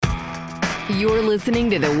You're listening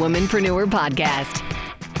to the Womanpreneur Podcast.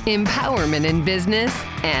 Empowerment in business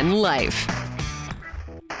and life.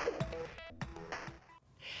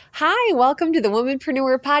 Hi, welcome to the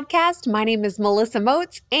Womanpreneur Podcast. My name is Melissa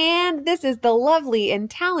Moats, and this is the lovely and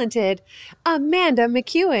talented Amanda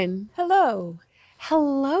McEwen. Hello.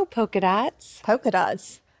 Hello, polka dots. Polka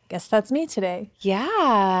dots. Guess that's me today.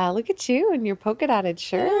 Yeah, look at you in your polka dotted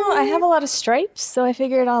shirt. I have a lot of stripes, so I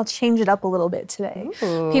figured I'll change it up a little bit today.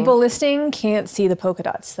 Ooh. People listening can't see the polka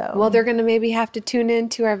dots, though. Well, they're going to maybe have to tune in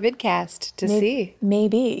to our vidcast to see.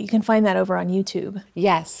 Maybe. You can find that over on YouTube.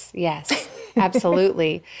 Yes,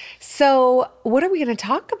 absolutely. So what are we going to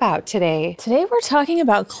talk about today? Today we're talking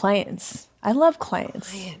about clients. I love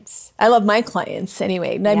clients. I love my clients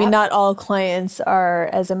anyway. I mean, not all clients are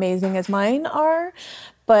as amazing as mine are.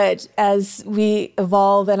 But as we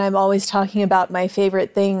evolve, and I'm always talking about my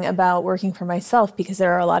favorite thing about working for myself, because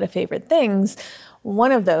there are a lot of favorite things,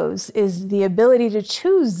 one of those is the ability to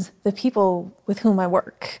choose the people with whom I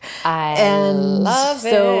work. I love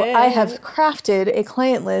it. So I have crafted a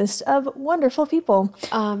client list of wonderful people,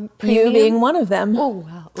 you being one of them. Oh,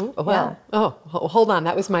 wow. Oh, wow. Yeah. Oh, hold on.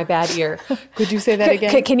 That was my bad ear. Could you say that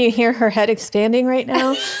again? Can you hear her head expanding right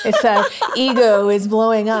now? It's ego is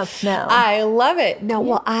blowing up now. I love it. No,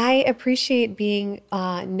 well, I appreciate being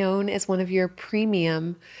known as one of your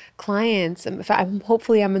premium clients.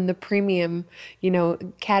 Hopefully I'm in the premium,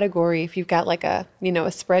 category. If you've got like a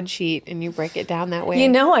spreadsheet and you break it down that way.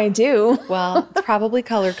 I do. Well, it's probably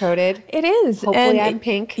color coded. It is. Hopefully I'm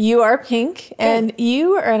pink. You are pink, and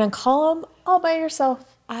you are in a column all by yourself.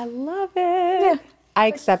 I love it. Yeah. I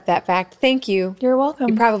accept that fact. Thank you. You're welcome.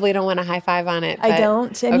 You probably don't want a high five on it. I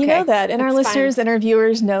don't. And you know that. And our listeners and our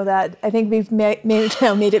viewers know that. I think we've made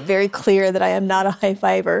it very clear that I am not a high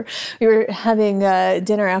fiver. We were having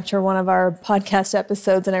dinner after one of our podcast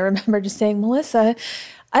episodes, and I remember just saying, Melissa,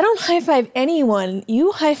 I don't high five anyone.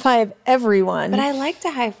 You high five everyone. But I like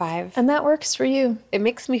to high five. And that works for you. It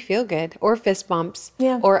makes me feel good. Or fist bumps.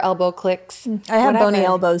 Yeah. Or elbow clicks. I have bony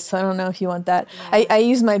elbows, so I don't know if you want that. Yeah. I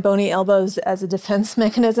use my bony elbows as a defense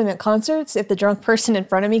mechanism at concerts. If the drunk person in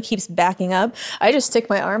front of me keeps backing up, I just stick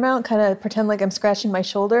my arm out, kind of pretend like I'm scratching my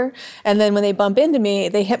shoulder. And then when they bump into me,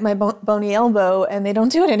 they hit my bony elbow and they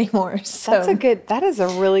don't do it anymore. So that is a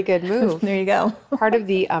really good move. There you go. Part of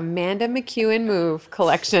the Amanda McEwen move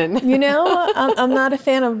collection. I'm not a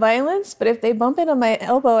fan of violence, but if they bump into my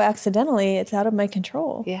elbow accidentally, it's out of my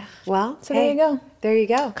control. Yeah. Well, there you go. There you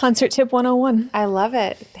go. Concert tip 101. I love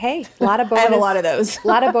it. Hey, a lot of bonus. I have a lot of those. A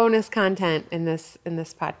lot of bonus content in this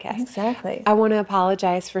podcast. Exactly. I want to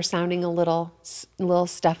apologize for sounding a little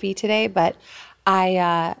stuffy today, but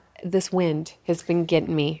this wind has been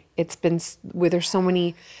getting me. It's been there's so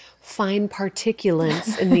many fine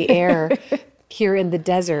particulates in the air here in the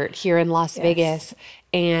desert, here in Las Vegas.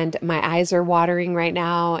 And my eyes are watering right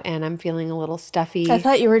now, and I'm feeling a little stuffy. I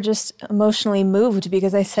thought you were just emotionally moved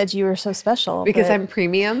because I said you were so special. Because I'm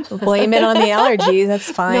premium? Blame it on the allergies.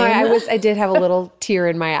 That's fine. No, I did have a little tear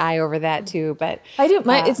in my eye over that too. But I do.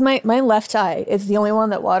 It's my left eye. It's the only one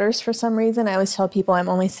that waters for some reason. I always tell people I'm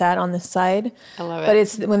only sad on this side. I love it. But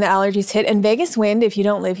it's when the allergies hit. And Vegas wind, if you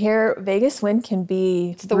don't live here, Vegas wind can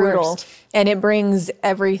be brutal. Worst. And it brings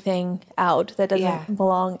everything out that doesn't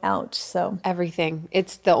belong out. So everything.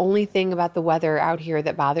 It's the only thing about the weather out here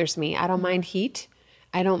that bothers me. I don't mind heat.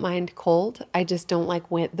 I don't mind cold. I just don't like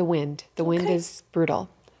the wind. The wind is brutal.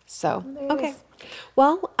 So, okay.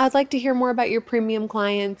 Well, I'd like to hear more about your premium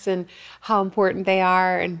clients and how important they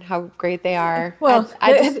are and how great they are. Well,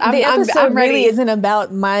 the episode really isn't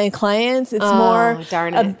about my clients. It's more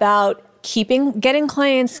about getting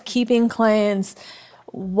clients, keeping clients,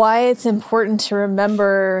 why it's important to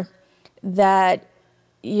remember that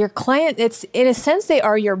your client, it's in a sense, they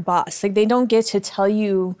are your boss. Like they don't get to tell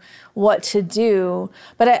you what to do.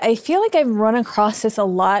 But I feel like I've run across this a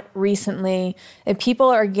lot recently, and people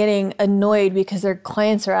are getting annoyed because their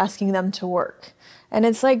clients are asking them to work. And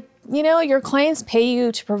it's like, your clients pay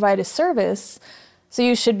you to provide a service, so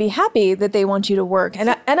you should be happy that they want you to work. And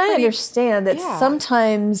I understand that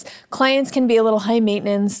sometimes clients can be a little high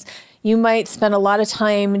maintenance. You might spend a lot of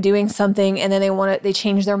time doing something and then they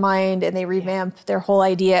change their mind and they revamp their whole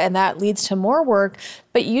idea, and that leads to more work.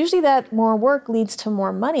 But usually that more work leads to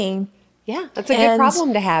more money. Yeah, that's a good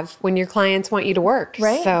problem to have when your clients want you to work.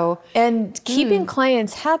 Right. So, and keeping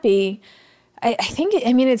clients happy, I think,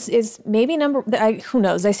 it's maybe who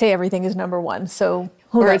knows? I say everything is number one. So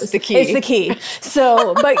Who or knows? it's the key. It's the key.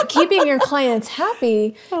 So, but keeping your clients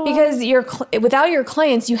happy, because without your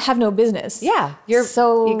clients, you have no business. Yeah,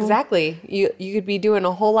 exactly. You could be doing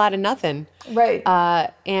a whole lot of nothing. Right.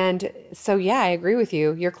 And so, yeah, I agree with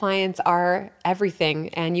you. Your clients are everything,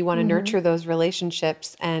 and you want to nurture those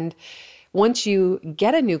relationships. And once you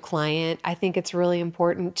get a new client, I think it's really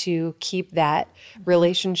important to keep that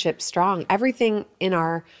relationship strong. Everything in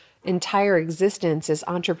our entire existence as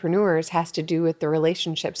entrepreneurs has to do with the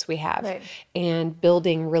relationships we have, and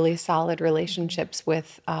building really solid relationships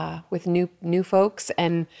with new folks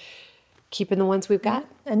and keeping the ones we've got.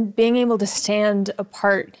 And being able to stand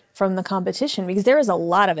apart from the competition, because there is a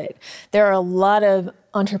lot of it. There are a lot of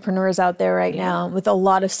entrepreneurs out there right now with a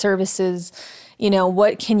lot of services.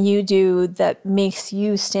 What can you do that makes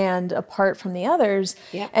you stand apart from the others?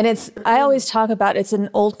 Yeah. And I always talk about, it's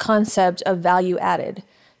an old concept of value added.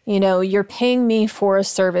 You're paying me for a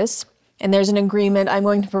service, and there's an agreement. I'm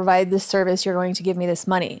going to provide this service. You're going to give me this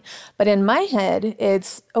money. But in my head,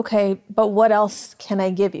 it's okay, but what else can I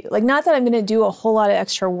give you? Like, not that I'm going to do a whole lot of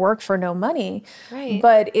extra work for no money,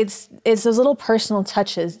 but it's those little personal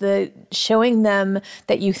touches, the showing them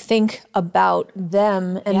that you think about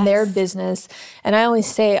them and their business. And I always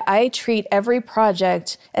say, I treat every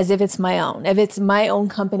project as if it's my own, if it's my own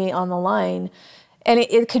company on the line. And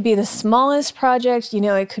it could be the smallest project,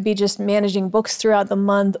 it could be just managing books throughout the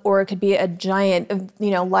month, or it could be a giant,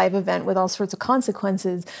 live event with all sorts of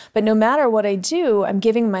consequences. But no matter what I do, I'm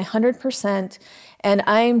giving my 100%, and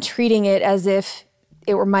I'm treating it as if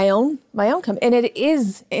it were my own company. And it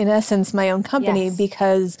is, in essence, my own company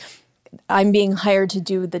because I'm being hired to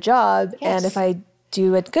do the job. Yes. And if I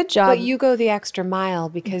do a good job. But you go the extra mile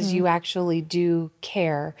because you actually do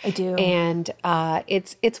care. I do. And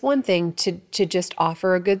it's one thing to just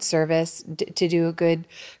offer a good service, to do a good,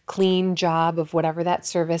 clean job of whatever that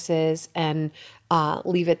service is, and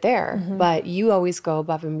leave it there. But you always go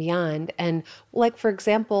above and beyond. And like, for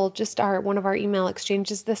example, just one of our email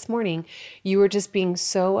exchanges this morning, you were just being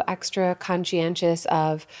so extra conscientious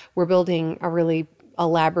of, we're building a really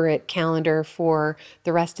elaborate calendar for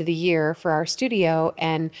the rest of the year for our studio,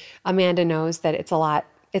 and Amanda knows that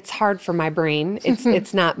it's hard for my brain.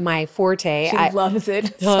 It's not my forte. She loves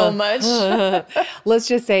it so much. Let's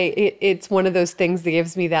just say it's one of those things that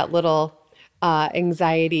gives me that little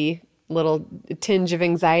anxiety, little tinge of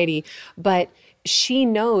anxiety, but she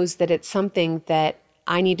knows that it's something that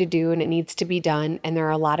I need to do, and it needs to be done. And there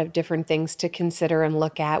are a lot of different things to consider and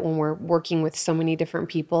look at when we're working with so many different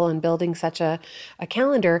people and building such a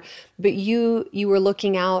calendar. But you were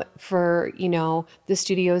looking out for, the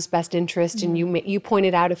studio's best interest. And you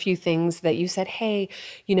pointed out a few things that you said, hey,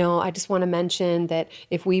 I just want to mention that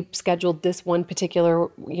if we scheduled this one particular,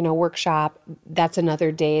 workshop, that's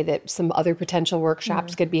another day that some other potential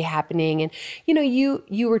workshops could be happening. And,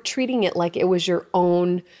 you were treating it like it was your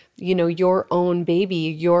own baby,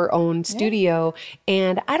 your own studio.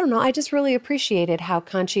 And I don't know, I just really appreciated how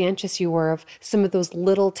conscientious you were of some of those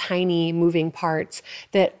little tiny moving parts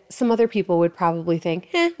that some other people would probably think,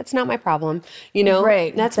 that's not my problem.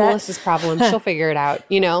 Right. That's Melissa's problem. She'll figure it out,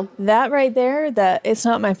 That right there, that it's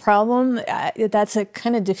not my problem, that's a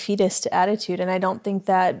kind of defeatist attitude. And I don't think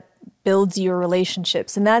that builds your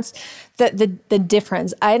relationships. And that's the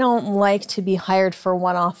difference. I don't like to be hired for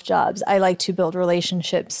one-off jobs. I like to build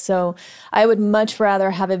relationships. So I would much rather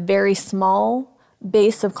have a very small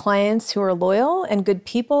base of clients who are loyal and good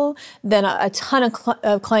people than a ton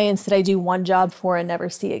of clients that I do one job for and never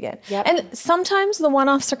see again. Yep. And sometimes the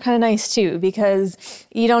one-offs are kind of nice too, because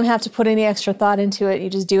you don't have to put any extra thought into it. You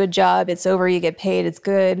just do a job, it's over, you get paid, it's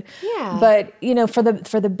good. Yeah. But for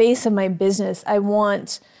the base of my business, I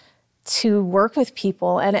want to work with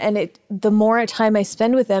people, and the more time I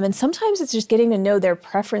spend with them, and sometimes it's just getting to know their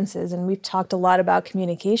preferences, and we've talked a lot about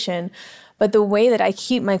communication, but the way that I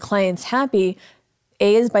keep my clients happy,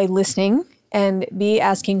 A, is by listening, and B,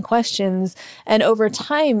 asking questions, and over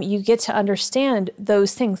time you get to understand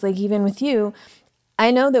those things. Like even with you, I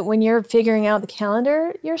know that when you're figuring out the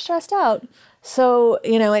calendar, you're stressed out. So,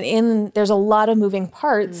 and there's a lot of moving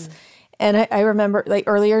parts. And I remember like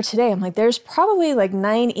earlier today, I'm like, there's probably like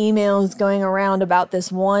 9 emails going around about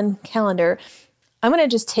this one calendar. I'm going to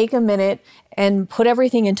just take a minute and put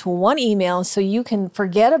everything into one email so you can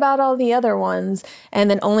forget about all the other ones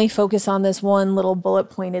and then only focus on this one little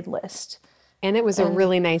bullet pointed list. And it was a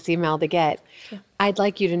really nice email to get. Yeah. I'd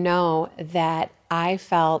like you to know that I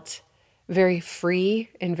felt very free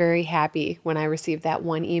and very happy when I received that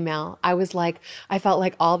one email. I felt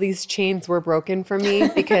like all these chains were broken for me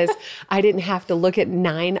because I didn't have to look at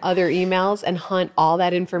 9 other emails and hunt all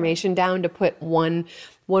that information down to put one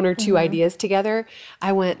or two ideas together.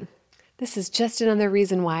 I went, this is just another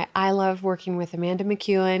reason why I love working with Amanda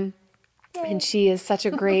McEwen. Yay. And she is such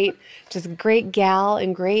a great, just great gal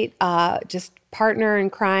and great, just partner in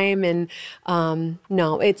crime. And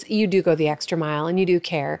you do go the extra mile and you do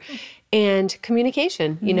care. And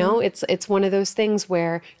communication, you know, it's one of those things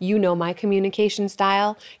where you know my communication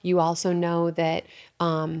style. You also know that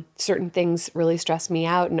certain things really stress me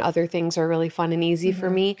out and other things are really fun and easy for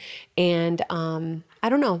me. And I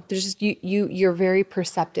don't know, there's just you're very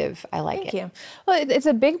perceptive. I like it. Thank you. Well, it's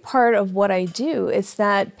a big part of what I do. It's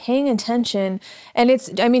that paying attention, and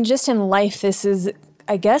just in life, this is,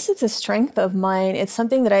 I guess it's a strength of mine. It's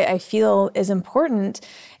something that I feel is important,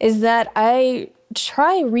 is that I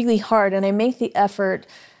try really hard and I make the effort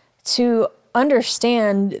to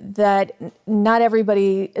understand that not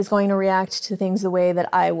everybody is going to react to things the way that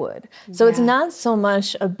I would. So it's not so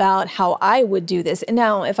much about how I would do this. And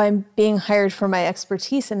now, if I'm being hired for my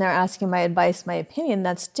expertise and they're asking my advice, my opinion,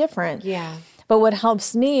 that's different. Yeah. But what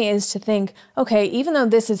helps me is to think, okay, even though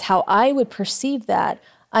this is how I would perceive that,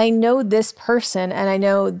 I know this person and I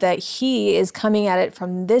know that he is coming at it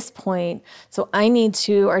from this point. So I need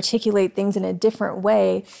to articulate things in a different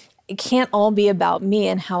way. It can't all be about me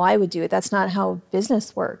and how I would do it. That's not how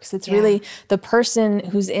business works. It's really the person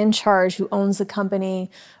who's in charge, who owns the company,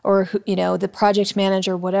 or who, the project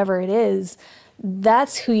manager, whatever it is.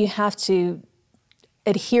 That's who you have to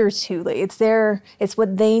adhere to. It's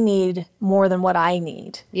what they need more than what I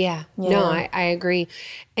need. Yeah. No, I agree.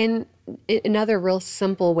 And another real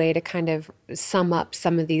simple way to kind of sum up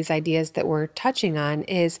some of these ideas that we're touching on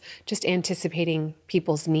is just anticipating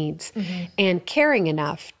people's needs and caring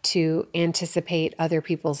enough to anticipate other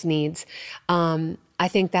people's needs. I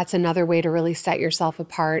think that's another way to really set yourself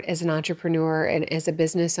apart as an entrepreneur and as a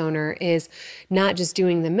business owner, is not just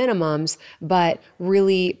doing the minimums, but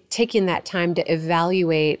really taking that time to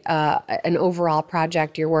evaluate an overall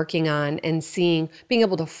project you're working on and being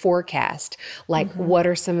able to forecast, like what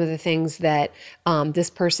are some of the things that this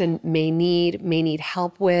person may need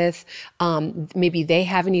help with. Maybe they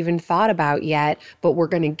haven't even thought about yet, but we're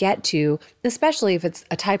going to get to, especially if it's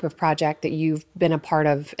a type of project that you've been a part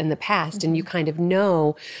of in the past and you kind of know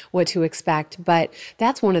what to expect. But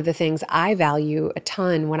that's one of the things I value a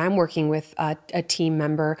ton when I'm working with a team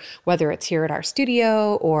member, whether it's here at our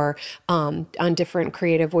studio or on different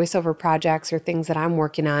creative voiceover projects or things that I'm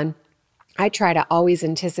working on. I try to always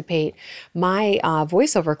anticipate my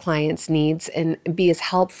voiceover clients' needs and be as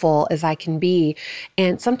helpful as I can be.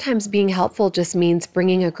 And sometimes being helpful just means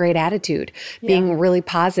bringing a great attitude, being really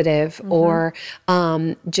positive, or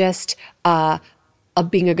just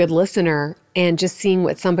being a good listener and just seeing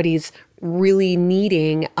what somebody's really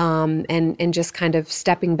needing and just kind of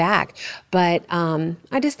stepping back. But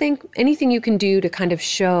I just think anything you can do to kind of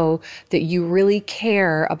show that you really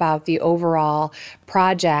care about the overall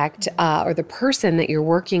project or the person that you're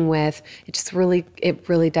working with, it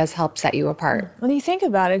really does help set you apart. When you think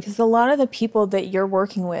about it, because a lot of the people that you're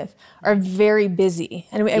working with are very busy,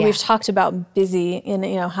 and we've talked about busy in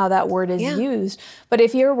how that word is used. But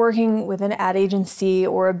if you're working with an ad agency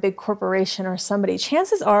or a big corporation or somebody,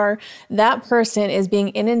 chances are that person is being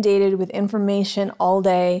inundated with information all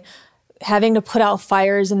day, having to put out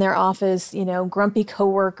fires in their office, grumpy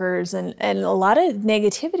coworkers and a lot of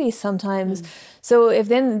negativity sometimes. So if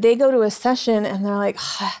then they go to a session and they're like,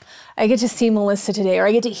 I get to see Melissa today, or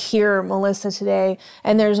I get to hear Melissa today,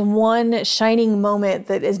 and there's one shining moment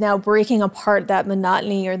that is now breaking apart that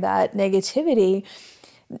monotony or that negativity,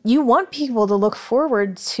 you want people to look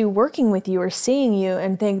forward to working with you or seeing you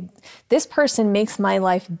and think, this person makes my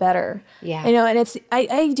life better. Yeah. And it's,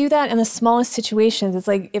 I do that in the smallest situations. It's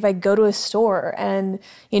like if I go to a store and,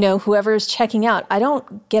 whoever's checking out, I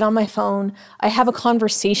don't get on my phone. I have a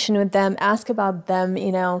conversation with them, ask about them,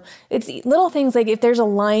 It's little things like if there's a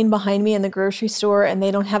line behind me in the grocery store and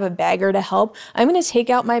they don't have a bagger to help, I'm going to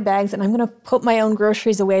take out my bags and I'm going to put my own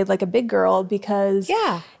groceries away like a big girl because,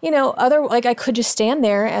 I could just stand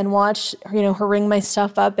there and watch, her ring my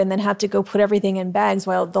stuff up and then have to go put everything in bags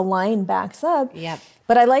while the line backs up. Yep.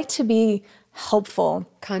 But I like to be helpful.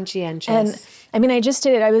 Conscientious. And I just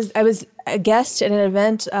did it. I was a guest at an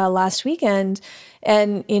event last weekend,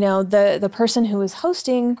 and the person who was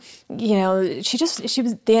hosting, she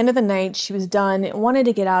was at the end of the night, she was done, wanted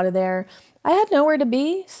to get out of there. I had nowhere to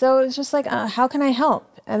be, so it was just like, how can I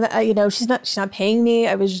help? And she's not paying me.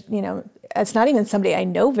 I was, it's not even somebody I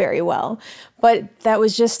know very well, but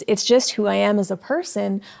it's just who I am as a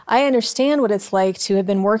person. I understand what it's like to have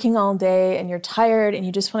been working all day and you're tired and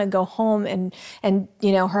you just want to go home and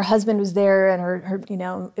her husband was there and her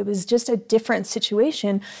it was just a different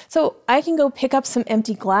situation. So I can go pick up some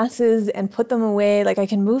empty glasses and put them away. Like I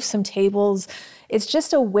can move some tables. It's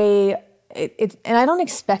just a way and I don't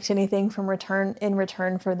expect anything in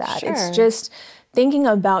return for that. Sure. It's just thinking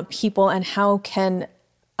about people and how can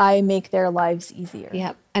I make their lives easier.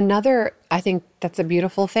 Yeah. I think that's a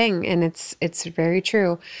beautiful thing, and it's very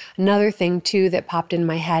true. Another thing too that popped in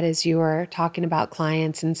my head as you were talking about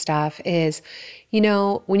clients and stuff is,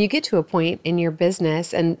 when you get to a point in your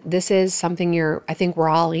business, and this is something I think we're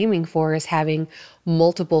all aiming for, is having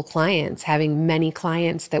multiple clients, having many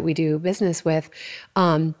clients that we do business with.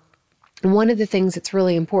 One of the things that's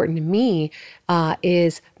really important to me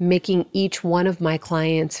is making each one of my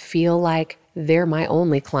clients feel like they're my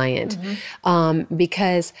only client.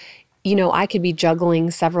 Because, I could be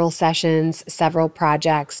juggling several sessions, several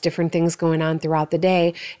projects, different things going on throughout the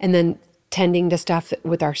day, and then tending to stuff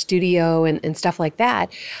with our studio and stuff like that.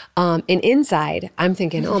 And inside, I'm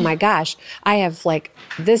thinking, oh my gosh, I have like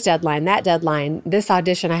this deadline, that deadline, this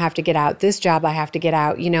audition I have to get out, this job I have to get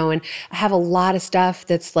out, and I have a lot of stuff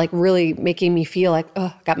that's like really making me feel like,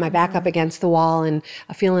 oh, got my back up against the wall and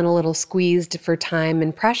feeling a little squeezed for time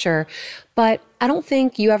and pressure. But I don't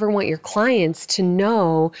think you ever want your clients to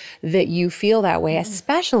know that you feel that way,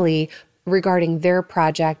 especially regarding their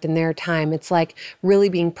project and their time. It's like really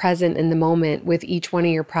being present in the moment with each one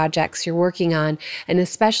of your projects you're working on. And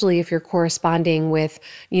especially if you're corresponding with,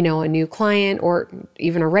 a new client or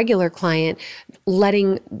even a regular client,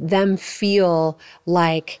 letting them feel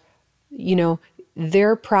like,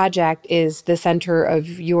 their project is the center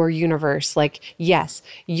of your universe. Like, yes,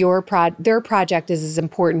 their project is as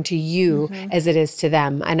important to you as it is to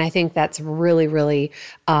them. And I think that's really, really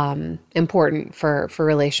important for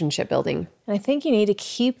relationship building. And I think you need to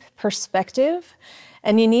keep perspective,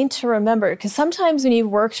 and you need to remember, because sometimes when you've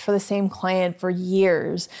worked for the same client for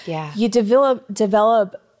years, you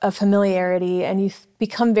develop a familiarity and you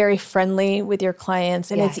become very friendly with your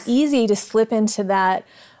clients. And it's easy to slip into that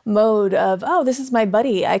mode of, oh, this is my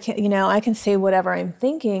buddy. I can say whatever I'm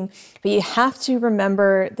thinking, but you have to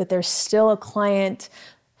remember that there's still a client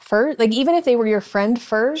first. Like, even if they were your friend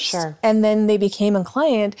first, and then they became a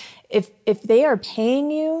client, if they are paying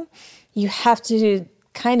you, you have to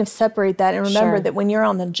kind of separate that and remember that when you're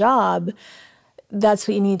on the job, that's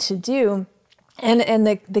what you need to do. And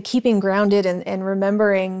the keeping grounded and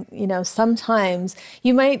remembering, sometimes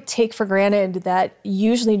you might take for granted that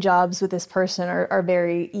usually jobs with this person are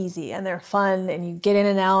very easy and they're fun and you get in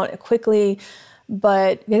and out quickly.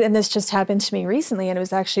 And this just happened to me recently, and it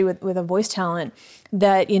was actually with a voice talent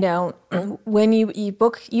that, when you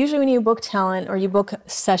book, usually when you book talent or you book a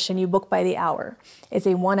session, you book by the hour. It's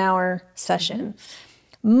a 1 hour session.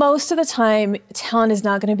 Most of the time, talent is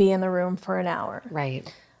not going to be in the room for an hour.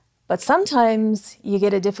 Right. But sometimes you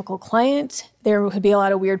get a difficult client. There could be a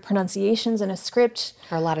lot of weird pronunciations in a script.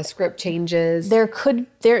 Or a lot of script changes. There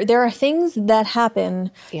are things that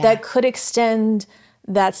happen that could extend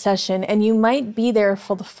that session, and you might be there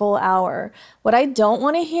for the full hour. What I don't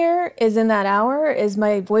want to hear is in that hour is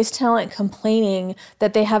my voice talent complaining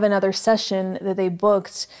that they have another session that they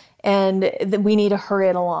booked and that we need to hurry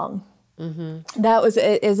it along. That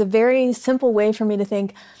is a very simple way for me to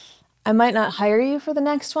think, I might not hire you for the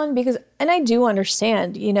next one and I do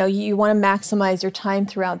understand, you want to maximize your time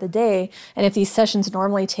throughout the day. And if these sessions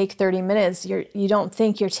normally take 30 minutes, you don't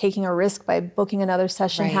think you're taking a risk by booking another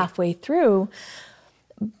session halfway through.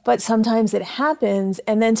 But sometimes it happens.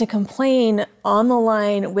 And then to complain on the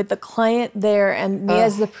line with the client there and me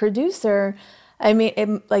as the producer, I mean,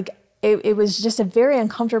 it was just a very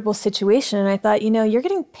uncomfortable situation. And I thought, you're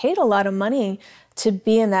getting paid a lot of money to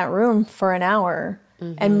be in that room for an hour.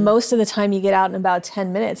 And most of the time you get out in about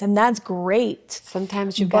 10 minutes, and that's great.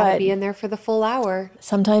 Sometimes you've got to be in there for the full hour.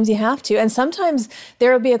 Sometimes you have to. And sometimes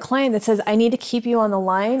there will be a client that says, I need to keep you on the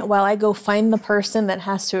line while I go find the person that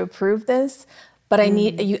has to approve this, but I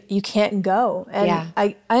need you can't go. And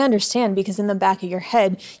I understand, because in the back of your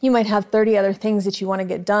head, you might have 30 other things that you want to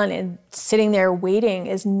get done, and sitting there waiting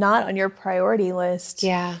is not on your priority list.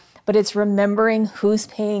 Yeah. But it's remembering who's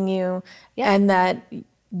paying you and that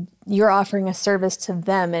you're offering a service to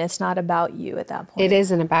them, and it's not about you at that point. It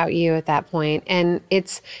isn't about you at that point. And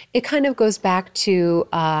it kind of goes back to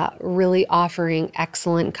really offering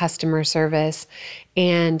excellent customer service,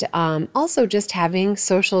 and also just having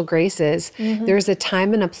social graces. There's a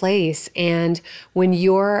time and a place. And when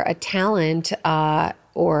you're a talent,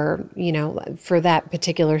 or, for that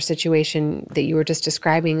particular situation that you were just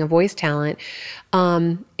describing, a voice talent,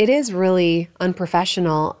 it is really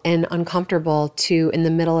unprofessional and uncomfortable to, in the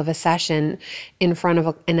middle of a session, in front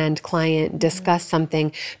of an end client, discuss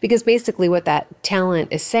something. Because basically what that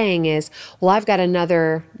talent is saying is, well, I've got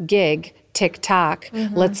another gig tick-tock.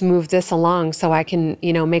 Let's move this along so I can,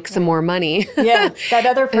 make some more money. Yeah, that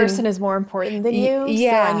other person is more important than you.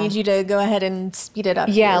 Yeah. So I need you to go ahead and speed it up.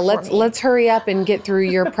 Yeah, let's hurry up and get through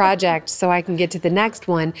your project so I can get to the next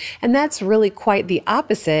one. And that's really quite the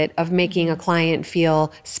opposite of making a client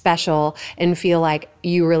feel special and feel like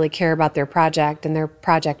you really care about their project and their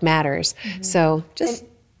project matters. So just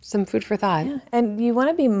some food for thought. Yeah. And you want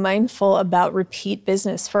to be mindful about repeat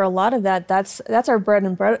business. For a lot of that's our bread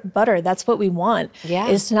and butter. That's what we want. Yeah.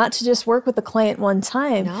 Is not to just work with the client one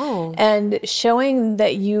time. No. And showing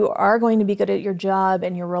that you are going to be good at your job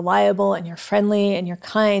and you're reliable and you're friendly and you're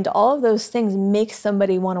kind. All of those things make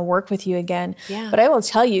somebody want to work with you again. Yeah. But I will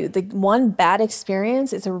tell you, the one bad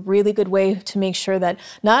experience is a really good way to make sure that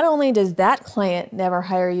not only does that client never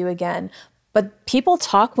hire you again, but people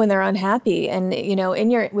talk when they're unhappy, and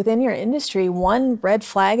within your industry, one red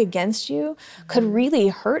flag against you could really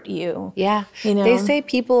hurt you. Yeah, they say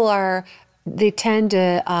they tend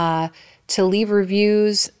to leave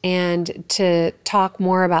reviews and to talk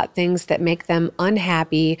more about things that make them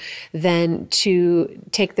unhappy than to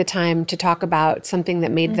take the time to talk about something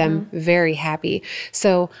that made them very happy.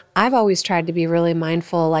 So I've always tried to be really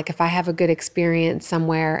mindful, like if I have a good experience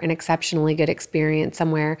somewhere, an exceptionally good experience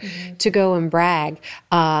somewhere, to go and brag,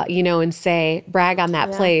 and brag on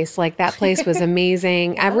that place. Like that place was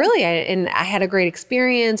amazing. I had a great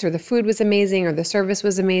experience, or the food was amazing, or the service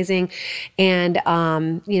was amazing. And,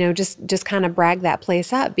 just kind of brag that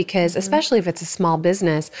place up, because especially if it's a small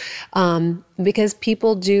business, because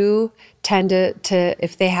people do tend to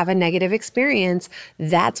if they have a negative experience,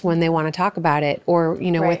 that's when they want to talk about it, or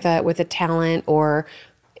with a talent, or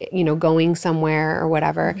going somewhere or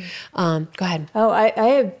whatever. Go ahead. I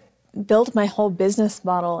have built my whole business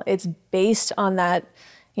model. It's based on that.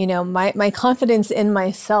 My confidence in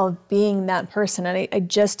myself being that person. And I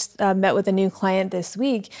just met with a new client this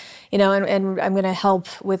week, and I'm going to help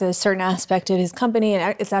with a certain aspect of his company.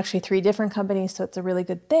 And it's actually 3 different companies, so it's a really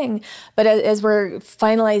good thing. But as we're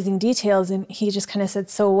finalizing details, and he just kind of said,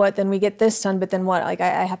 so what, then we get this done, but then what? Like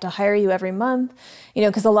I have to hire you every month?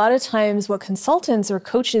 Because a lot of times what consultants or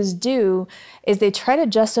coaches do is they try to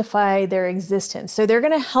justify their existence. So they're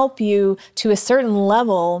going to help you to a certain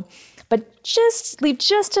level, but just leave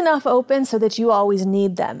just enough open so that you always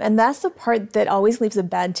need them. And that's the part that always leaves a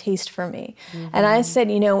bad taste for me. And I said,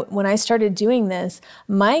 when I started doing this,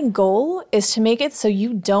 my goal is to make it so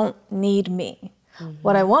you don't need me.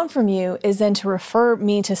 What I want from you is then to refer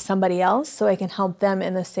me to somebody else so I can help them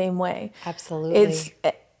in the same way. Absolutely.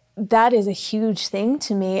 That is a huge thing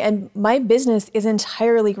to me. And my business is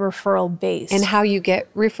entirely referral based. And how you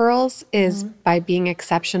get referrals is by being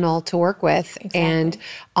exceptional to work with. Exactly. And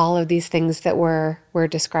all of these things that we're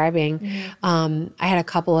describing. I had a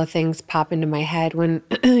couple of things pop into my head when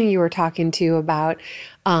you were talking about,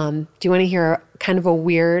 do you want to hear kind of a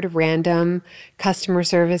weird, random customer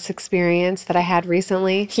service experience that I had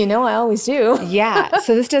recently? I always do. Yeah.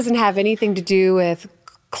 So this doesn't have anything to do with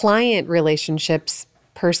client relationships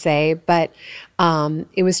per se, but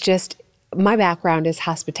it was just, my background is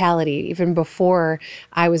hospitality. Even before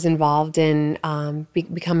I was involved in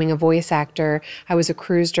becoming a voice actor, I was a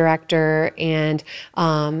cruise director, and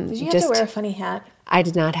did you have to wear a funny hat? I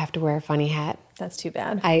did not have to wear a funny hat. That's too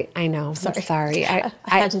bad. I know. I'm sorry. I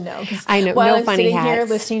had to know. I know. While no I'm funny sitting hats. Here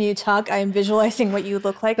listening to you talk, I am visualizing what you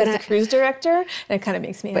look like as a cruise director, and it kind of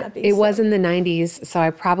makes me happy. It was in the 90s, so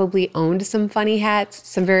I probably owned some funny hats,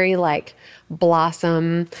 some very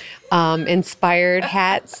Blossom inspired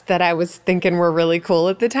hats that I was thinking were really cool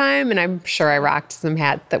at the time, and I'm sure I rocked some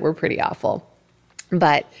hats that were pretty awful.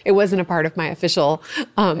 But it wasn't a part of my official,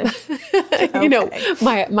 my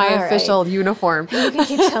official uniform. You can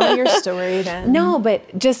keep telling your story then. No,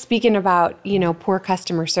 but just speaking about, poor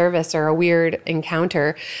customer service or a weird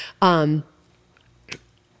encounter, I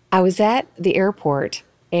was at the airport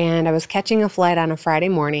and I was catching a flight on a Friday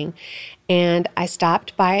morning, and I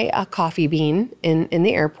stopped by a Coffee Bean in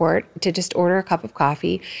the airport to just order a cup of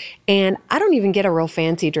coffee. And I don't even get a real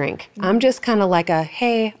fancy drink. I'm just kind of like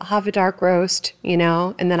hey, I'll have a dark roast, and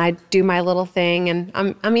then I do my little thing, and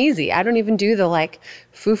I'm easy. I don't even do the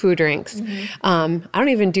foo-foo drinks. I don't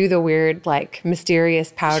even do the weird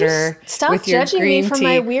mysterious powder. Stop with your judging green me for tea.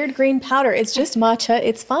 my weird green powder. It's just matcha.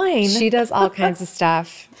 It's fine. She does all kinds of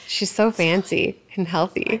stuff. She's so fancy and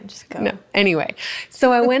healthy. Just go. No. Anyway,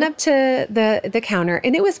 so I went up to the counter,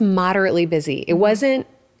 and it was moderately busy. It wasn't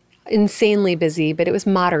insanely busy, but it was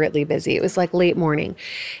moderately busy. It was like late morning.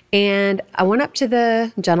 And I went up to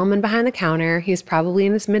the gentleman behind the counter. He was probably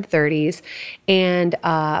in his mid-30s. And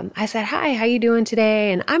I said, "Hi, how you doing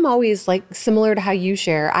today?" And I'm always like similar to how you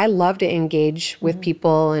share. I love to engage with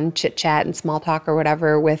people and chit chat and small talk or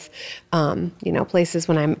whatever with, places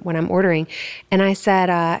when I'm ordering. And I said,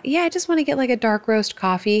 "Yeah, I just want to get like a dark roast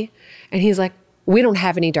coffee." And he's like, "We don't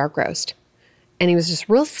have any dark roast." And he was just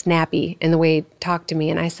real snappy in the way he talked to me.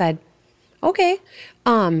 And I said, "Okay,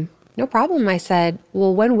 no problem." I said,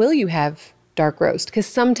 "Well, when will you have dark roast?" Because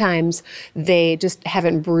sometimes they just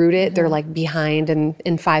haven't brewed it. They're like behind, and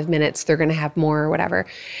in 5 minutes they're going to have more or whatever.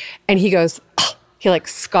 And he goes, he like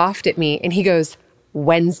scoffed at me, and he goes,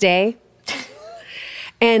 "Wednesday?"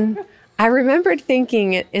 And I remembered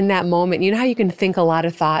thinking in that moment, you know how you can think a lot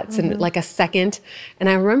of thoughts in like a second? And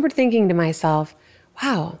I remembered thinking to myself,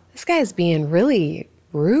 wow, this guy is being really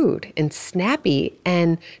rude and snappy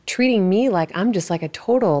and treating me like I'm just like a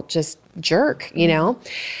total just jerk, you know?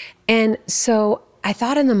 And so I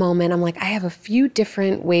thought in the moment, I'm like, I have a few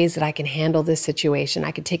different ways that I can handle this situation.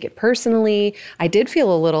 I could take it personally. I did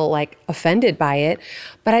feel a little like offended by it,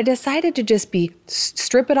 but I decided to just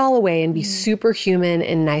strip it all away and be super human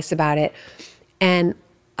and nice about it. And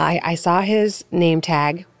I saw his name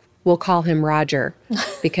tag. We'll call him Roger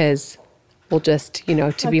because we'll just,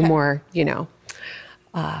 to be more,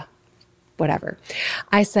 whatever.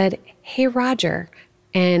 I said, "Hey, Roger."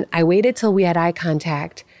 And I waited till we had eye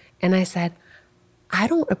contact. And I said, "I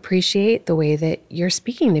don't appreciate the way that you're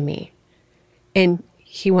speaking to me." And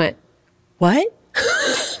he went, "What?"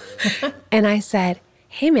 And I said,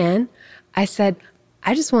 "Hey, man," I said,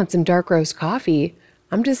 "I just want some dark roast coffee.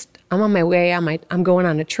 I'm on my way. I'm going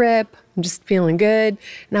on a trip. I'm just feeling good."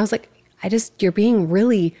 And I was like, you're being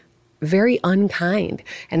really very unkind.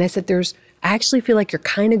 And I said, I actually feel like you're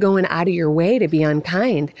kind of going out of your way to be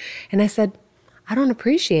unkind. And I said, "I don't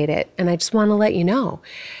appreciate it. And I just want to let you know."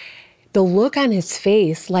 The look on his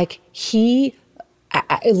face, like it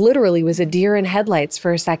literally was a deer in headlights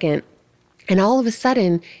for a second. And all of a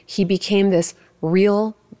sudden he became this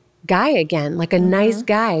real guy again, like a nice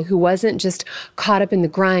guy who wasn't just caught up in the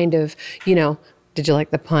grind of, did you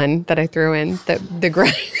like the pun that I threw in? The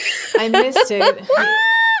grind. I missed it.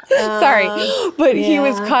 Sorry, but he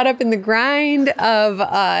was caught up in the grind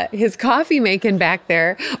of his coffee making back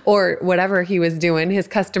there, or whatever he was doing, his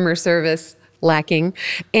customer service lacking.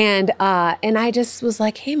 And I just was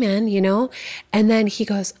like, "Hey, man," and then he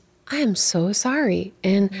goes, "I am so sorry."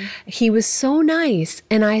 And he was so nice.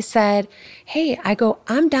 And I said, "Hey," I go,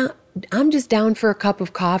 I'm just down for a cup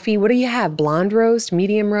of coffee. What do you have? Blonde roast,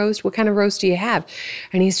 medium roast? What kind of roast do you have?"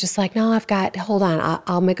 And he's just like, "No, hold on.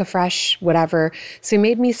 I'll make a fresh whatever." So he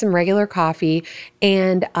made me some regular coffee,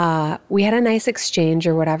 and we had a nice exchange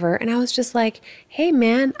or whatever. And I was just like, "Hey,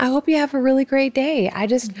 man, I hope you have a really great day. I'm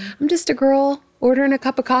just a girl ordering a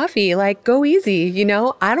cup of coffee. Like, go easy,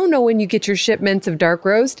 I don't know when you get your shipments of dark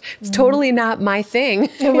roast. It's totally not my thing,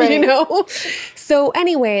 right. So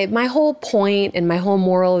anyway, my whole point and my whole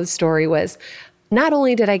moral of the story was not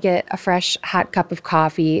only did I get a fresh, hot cup of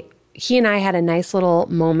coffee, he and I had a nice little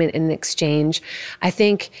moment in exchange. I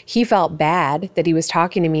think he felt bad that he was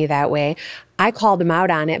talking to me that way. I called him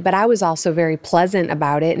out on it, but I was also very pleasant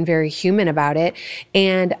about it and very human about it.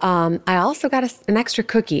 And I also got an extra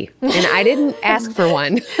cookie, and I didn't ask for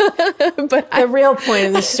one. But the real point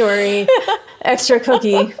of the story, extra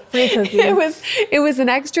cookie, free cookie. It was an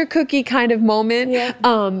extra cookie kind of moment. Yeah.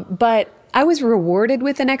 But I was rewarded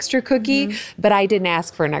with an extra cookie, but I didn't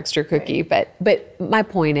ask for an extra cookie. Right. But my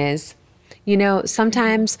point is,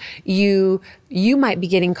 sometimes you might be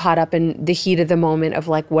getting caught up in the heat of the moment of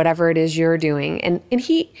like whatever it is you're doing. And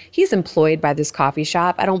he's employed by this coffee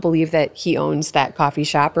shop. I don't believe that he owns that coffee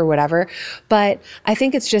shop or whatever. But I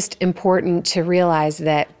think it's just important to realize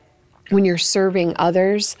that when you're serving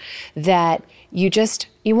others, that you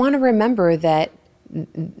want to remember that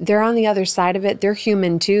they're on the other side of it. They're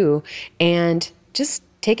human too. And just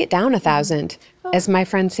take it down 1,000. As my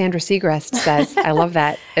friend Sandra Segrest says. I love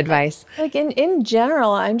that advice. Like in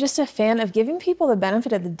general, I'm just a fan of giving people the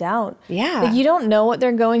benefit of the doubt. Yeah. Like you don't know what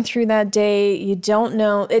they're going through that day. You don't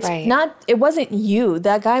know. It wasn't you.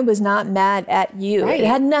 That guy was not mad at you. Right. It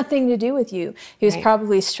had nothing to do with you. He was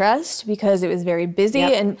probably stressed because it was very busy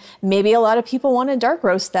and maybe a lot of people wanted dark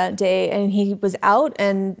roast that day and he was out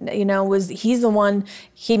and, he's the one,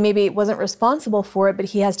 he maybe wasn't responsible for it, but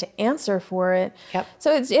he has to answer for it. Yep.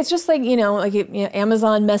 So it's just like,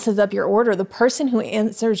 Amazon messes up your order. The person who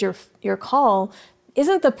answers your call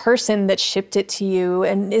isn't the person that shipped it to you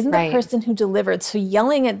and isn't the person who delivered. So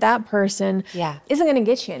yelling at that person isn't going to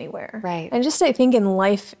get you anywhere. Right. And just, I think in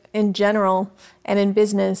life in general and in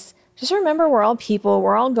business, just remember we're all people.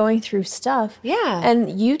 We're all going through stuff. Yeah.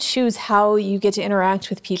 And you choose how you get to interact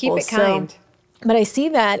with people. Keep it kind. But I see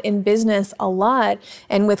that in business a lot,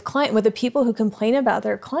 and with the people who complain about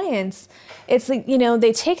their clients, it's like,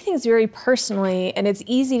 they take things very personally, and it's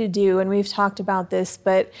easy to do, and we've talked about this,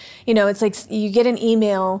 but, it's like you get an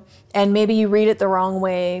email, and maybe you read it the wrong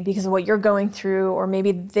way because of what you're going through, or maybe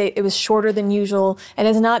it was shorter than usual, and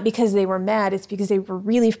it's not because they were mad, it's because they were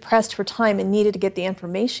really pressed for time and needed to get the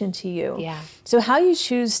information to you. Yeah. So how you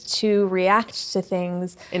choose to react to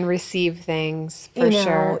things. And receive things, for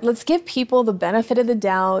sure. Let's give people the benefit of the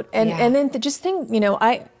doubt, and then just think,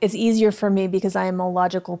 it's easier for me because I am a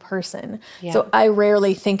logical person. Yeah. So I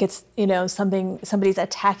rarely think it's, somebody's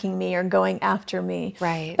attacking me or going after me.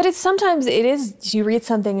 Right. But sometimes it is, you read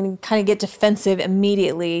something and kind of get defensive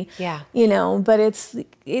immediately. Yeah. But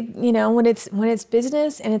when it's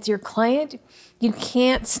business and it's your client, you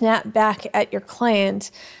can't snap back at your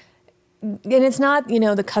client. And it's not,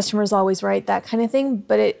 the customer's always right, that kind of thing,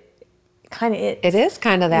 but it kind of is. It is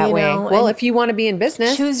kind of that way. Well, if you want to be in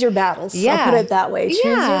business, choose your battles. I'll put it that way. Choose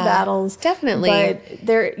your battles. Definitely.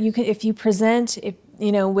 But if you present,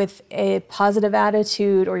 with a positive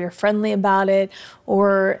attitude, or you're friendly about it,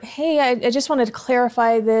 or, hey, I just wanted to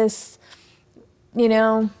clarify this,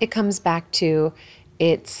 It comes back to,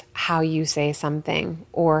 it's how you say something,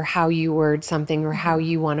 or how you word something, or how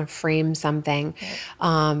you want to frame something.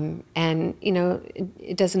 And,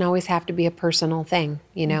 it doesn't always have to be a personal thing,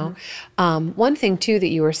 One thing, too, that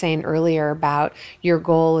you were saying earlier about your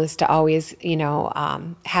goal is to always,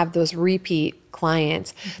 have those repeat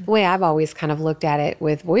clients. The way I've always kind of looked at it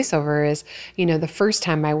with voiceover is, the first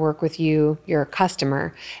time I work with you, you're a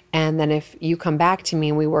customer. And then if you come back to me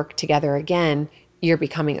and we work together again, you're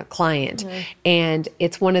becoming a client. And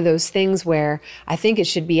it's one of those things where I think it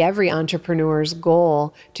should be every entrepreneur's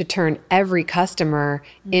goal to turn every customer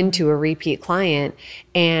into a repeat client.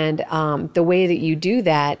 And the way that you do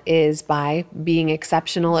that is by being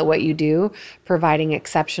exceptional at what you do, providing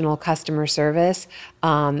exceptional customer service,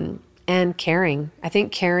 and caring. I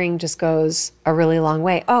think caring just goes a really long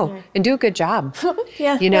way. Oh, and do a good job.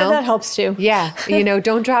 Yeah, that helps too. Yeah,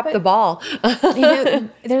 don't drop the ball.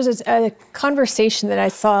 There's a conversation that I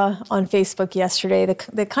saw on Facebook yesterday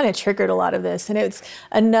that kind of triggered a lot of this. And it's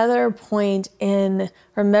another point in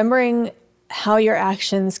remembering how your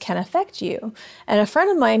actions can affect you. And a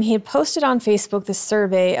friend of mine, he had posted on Facebook this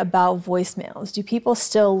survey about voicemails. Do people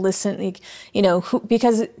still listen?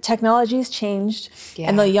 Because technology has changed,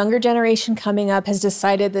 and the younger generation coming up has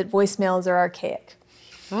decided that voicemails are archaic.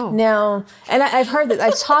 Oh. Now, and I've heard that.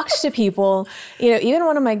 I've talked to people, even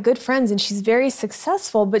one of my good friends, and she's very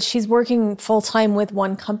successful, but she's working full-time with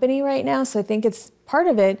one company right now, so I think it's part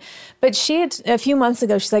of it. But a few months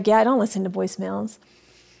ago, she's like, I don't listen to voicemails.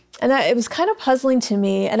 And it was kind of puzzling to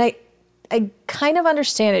me, and I kind of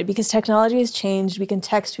understand it because technology has changed. We can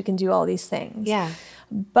text, we can do all these things. Yeah.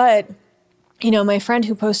 But, my friend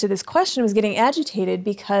who posted this question was getting agitated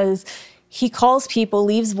because he calls people,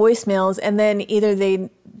 leaves voicemails, and then either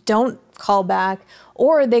they don't call back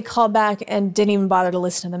or they call back and didn't even bother to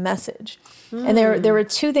listen to the message. And there were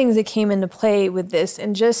two things that came into play with this.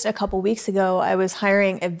 And just a couple weeks ago, I was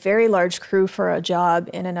hiring a very large crew for a job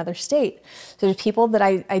in another state. So there's people that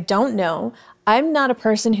I don't know. I'm not a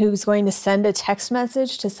person who's going to send a text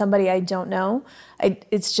message to somebody I don't know.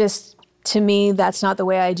 It's just, to me, that's not the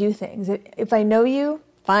way I do things. If I know you,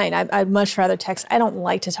 fine. I'd much rather text. I don't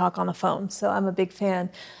like to talk on the phone, so I'm a big fan.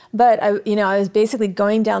 But I was basically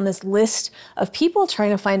going down this list of people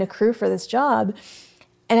trying to find a crew for this job.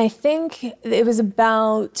 And I think it was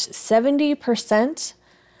about 70%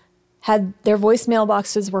 had their voicemail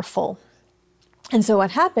boxes were full. And so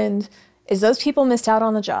what happened is those people missed out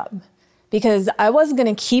on the job because I wasn't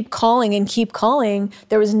going to keep calling and keep calling.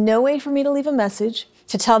 There was no way for me to leave a message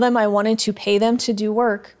to tell them I wanted to pay them to do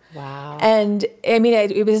work. Wow. And I mean,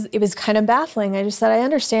 it was kind of baffling. I just said, I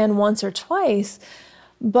understand once or twice.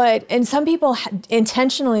 And some people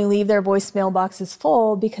intentionally leave their voicemail boxes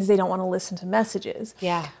full because they don't want to listen to messages.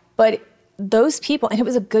 Yeah. But those people, and it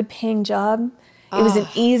was a good paying job. It was an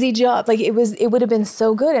easy job. It would have been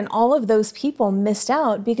so good. And all of those people missed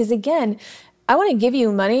out because, again, I want to give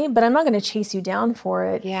you money, but I'm not going to chase you down for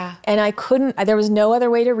it. Yeah. And there was no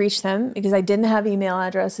other way to reach them because I didn't have email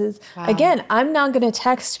addresses. Wow. Again, I'm not going to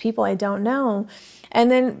text people I don't know. And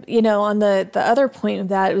then, on the other point of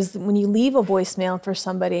that, it was when you leave a voicemail for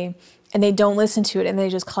somebody and they don't listen to it and they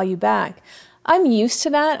just call you back. I'm used to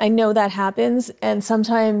that. I know that happens. And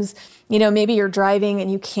sometimes, maybe you're driving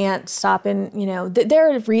and you can't stop and,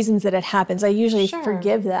 there are reasons that it happens. I usually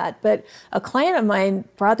forgive that. But a client of mine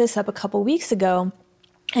brought this up a couple weeks ago,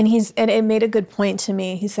 and it made a good point to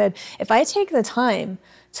me. He said, if I take the time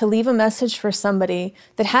to leave a message for somebody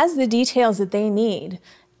that has the details that they need,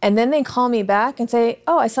 and then they call me back and say,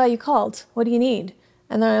 oh, I saw you called. What do you need?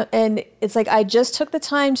 And it's like, I just took the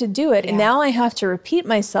time to do it. Yeah. And now I have to repeat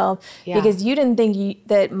myself because you didn't think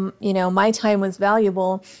that my time was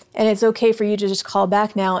valuable, and it's okay for you to just call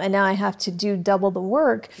back now. And now I have to do double the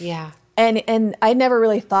work. Yeah. And I never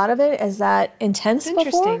really thought of it as that intense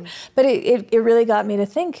before, but it really got me to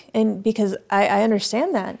think, and because I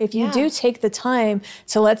understand that if you do take the time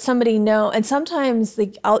to let somebody know, and sometimes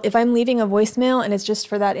if I'm leaving a voicemail and it's just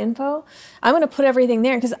for that info, I'm going to put everything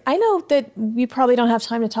there because I know that we probably don't have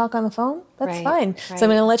time to talk on the phone. That's fine. Right. So I'm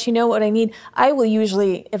going to let you know what I need. I will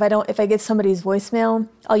usually, if I get somebody's voicemail,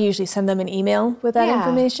 I'll usually send them an email with that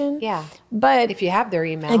information. Yeah. But if you have their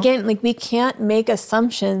email, again, we can't make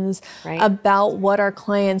assumptions about what our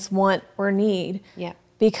clients want or need. Yeah.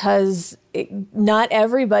 Because not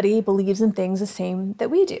everybody believes in things the same that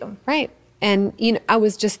we do. Right. And, I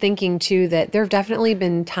was just thinking too that there have definitely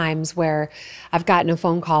been times where I've gotten a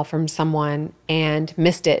phone call from someone and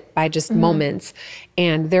missed it by just moments.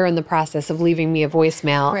 And they're in the process of leaving me a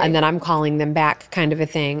voicemail, and then I'm calling them back, kind of a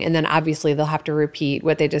thing. And then obviously they'll have to repeat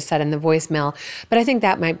what they just said in the voicemail. But I think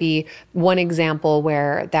that might be one example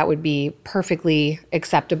where that would be perfectly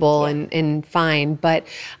acceptable and fine. But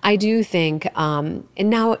I do think, and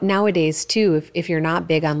nowadays too, if you're not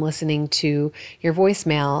big on listening to your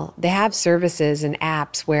voicemail, they have services and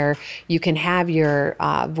apps where you can have your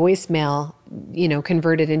voicemail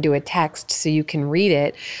converted into a text so you can read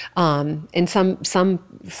it. And some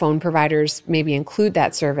phone providers maybe include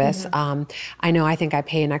that service. I think I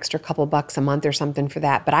pay an extra couple bucks a month or something for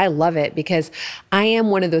that, but I love it because I am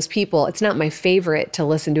one of those people. It's not my favorite to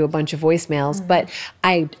listen to a bunch of voicemails, but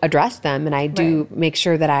I address them and I do make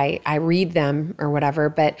sure that I read them or whatever.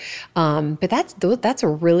 But that's a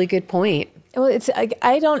really good point. Well,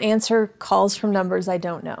 I don't answer calls from numbers I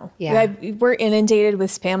don't know. Yeah. We're inundated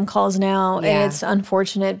with spam calls now, and it's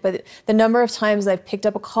unfortunate. But the number of times I've picked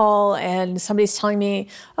up a call and somebody's telling me,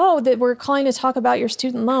 "Oh, that we're calling to talk about your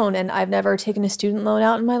student loan," and I've never taken a student loan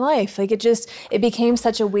out in my life. It became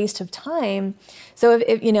such a waste of time. So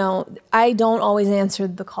if I don't always answer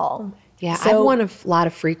the call. Yeah, I've won a lot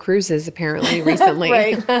of free cruises apparently recently.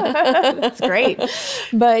 Right, that's great.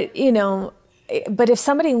 But if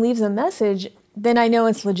somebody leaves a message, then I know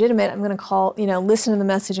it's legitimate. I'm going to call, listen to the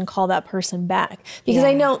message and call that person back. Because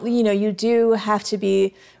I know, you do have to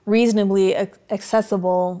be reasonably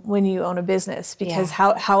accessible when you own a business, because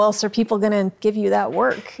how else are people going to give you that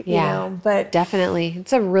work? But definitely.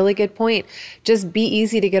 It's a really good point. Just be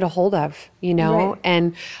easy to get a hold of,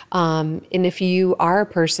 and if you are a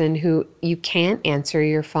person who you can't answer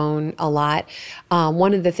your phone a lot,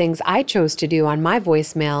 one of the things I chose to do on my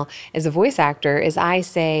voicemail as a voice actor is I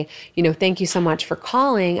say, thank you so much for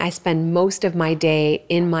calling. I spend most of my day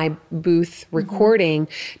in my booth recording,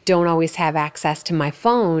 don't always have access to my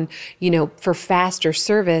phone. For faster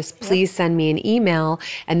service, please send me an email.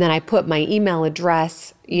 And then I put my email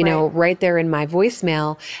address, right there in my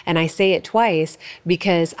voicemail. And I say it twice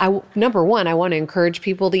because number one, I want to encourage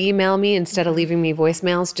people to email me instead of leaving me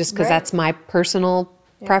voicemails just because that's my personal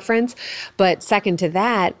preference. But second to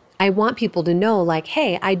that, I want people to know,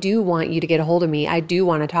 hey, I do want you to get a hold of me. I do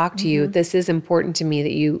want to talk to you. This is important to me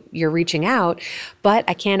that you're reaching out, but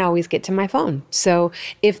I can't always get to my phone. So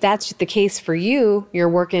if that's the case for you, you're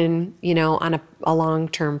working, on a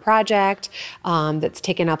long-term project that's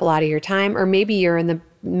taking up a lot of your time, or maybe you're in the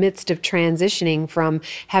midst of transitioning from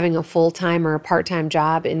having a full-time or a part-time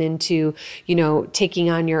job and into,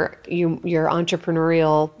 taking on your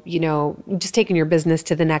entrepreneurial, just taking your business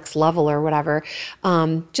to the next level or whatever.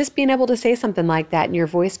 Just being able to say something like that in your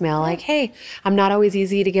voicemail, hey, I'm not always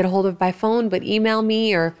easy to get a hold of by phone, but email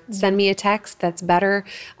me or send me a text. That's better.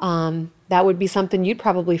 That would be something you'd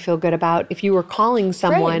probably feel good about. If you were calling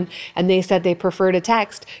someone and they said they preferred a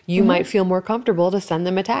text, you might feel more comfortable to send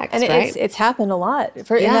them a text, and right? It's happened a lot.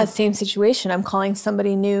 In that same situation, I'm calling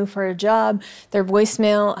somebody new for a job. Their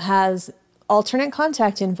voicemail has alternate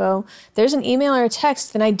contact info. There's an email or a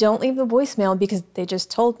text, and I don't leave the voicemail because they just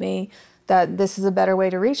told me that this is a better way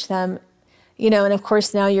to reach them. And of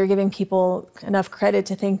course now you're giving people enough credit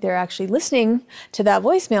to think they're actually listening to that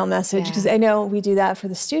voicemail message, because I know we do that for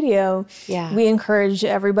the studio. Yeah. We encourage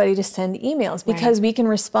everybody to send emails because we can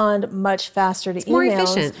respond much faster to emails. More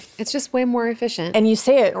efficient. It's just way more efficient. And you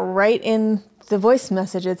say it right in the voice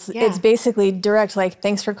message. It's basically direct, like,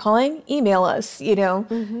 thanks for calling, email us,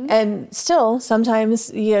 and still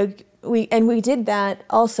sometimes, we did that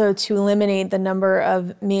also to eliminate the number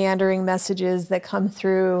of meandering messages that come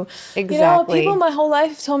through. Exactly. People my whole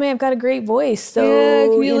life told me I've got a great voice. So,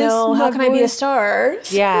 how can I be a star?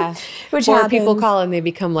 Yeah. Which or happens. People call and they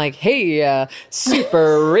become like, hey,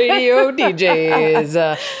 super radio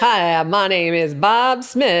DJs. Hi, my name is Bob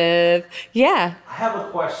Smith. Yeah. I have a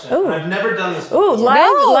question. I've never done this before. Ooh,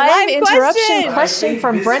 live interruption question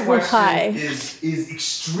from this Brent question Mukai. is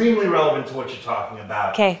extremely relevant to what you're talking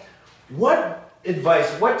about. Okay. What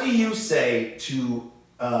do you say to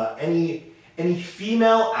any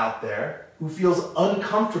female out there who feels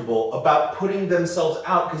uncomfortable about putting themselves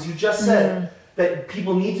out? Because you just said that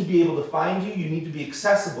people need to be able to find you, you need to be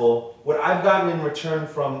accessible. What I've gotten in return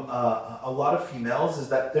from a lot of females is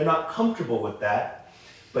that they're not comfortable with that.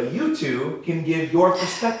 But you two can give your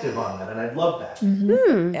perspective on that, and I'd love that.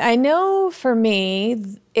 Mm-hmm. I know for me,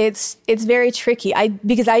 it's very tricky.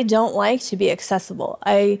 Because I don't like to be accessible.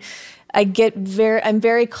 I'm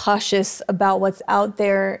very cautious about what's out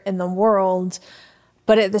there in the world,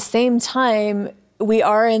 but at the same time, we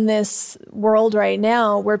are in this world right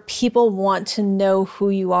now where people want to know who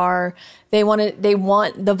you are. They want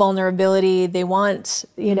the vulnerability. They want,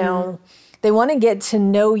 they want to get to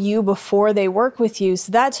know you before they work with you.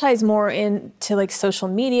 So that ties more into like social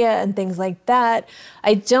media and things like that.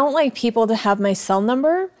 I don't like people to have my cell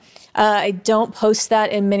number. I don't post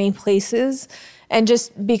that in many places. And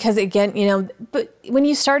just because, again, but when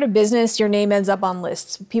you start a business, your name ends up on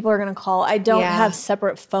lists. People are going to call. I don't have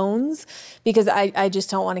separate phones because I just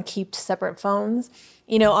don't want to keep separate phones.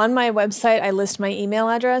 On my website, I list my email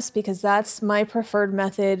address because that's my preferred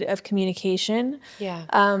method of communication. Yeah.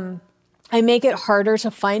 I make it harder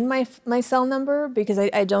to find my cell number because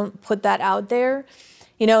I don't put that out there.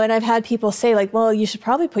 And I've had people say like, well, you should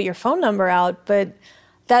probably put your phone number out, but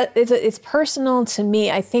that it's personal to me.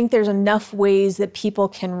 I think there's enough ways that people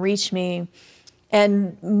can reach me.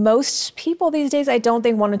 And most people these days, I don't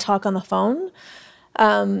think want to talk on the phone.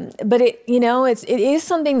 But it is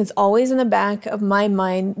something that's always in the back of my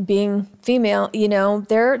mind being female.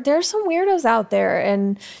 There's some weirdos out there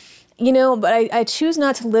and, but I choose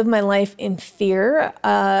not to live my life in fear.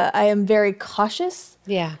 I am very cautious.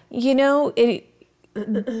 Yeah.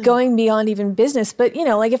 Going beyond even business. But,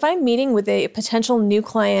 like if I'm meeting with a potential new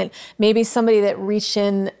client, maybe somebody that reached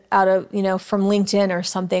in out of, from LinkedIn or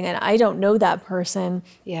something, and I don't know that person.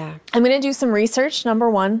 Yeah. I'm going to do some research, number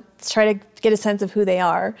one. Let's try to get a sense of who they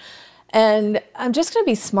are. And I'm just going to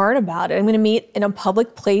be smart about it. I'm going to meet in a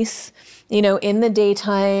public place, in the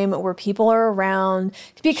daytime where people are around,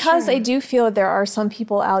 because I do feel that there are some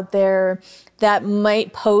people out there that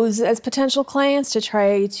might pose as potential clients to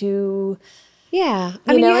try to... Yeah.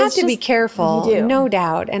 I mean, you have to be careful, no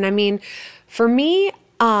doubt. And I mean, for me,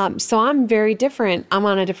 so I'm very different. I'm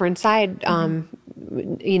on a different side, than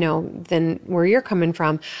where you're coming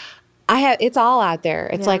from. It's all out there.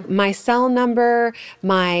 It's like my cell number,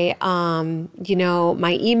 my,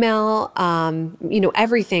 my email,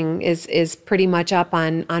 everything is pretty much up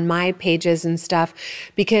on my pages and stuff,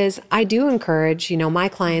 because I do encourage, my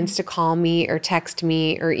clients to call me or text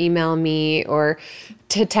me or email me or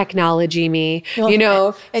to technology me, and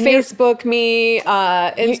Facebook me,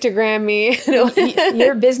 Instagram me.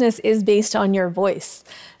 Your business is based on your voice.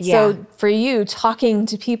 Yeah. So for you, talking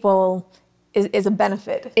to people is a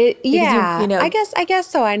benefit. I guess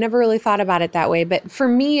so. I never really thought about it that way. But for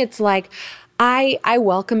me, it's like, I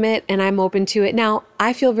welcome it and I'm open to it. Now,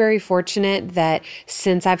 I feel very fortunate that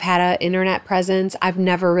since I've had an internet presence, I've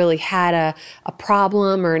never really had a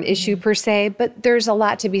problem or an issue per se, but there's a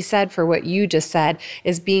lot to be said for what you just said,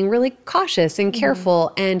 is being really cautious and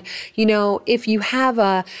careful. And, if you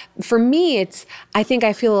have for me, I think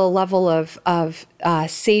I feel a level of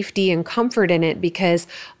safety and comfort in it, because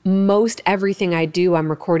most everything I do, I'm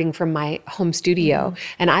recording from my home studio,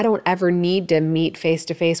 and I don't ever need to meet face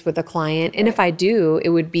to face with a client. And if I do, it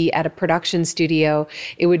would be at a production studio.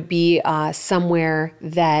 It would be somewhere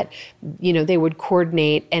that, they would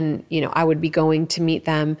coordinate, and, I would be going to meet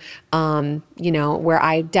them, where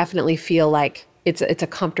I definitely feel like it's a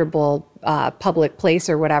comfortable public place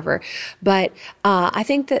or whatever. But I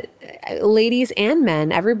think that ladies and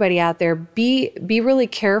men, everybody out there, be really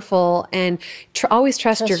careful and always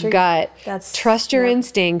trust your gut. Trust your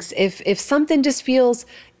instincts. If something just feels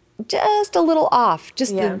just a little off,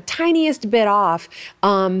 just the tiniest bit off,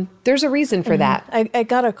 there's a reason for that. I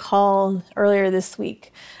got a call earlier this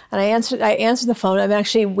week. And I answered the phone. I'm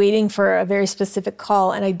actually waiting for a very specific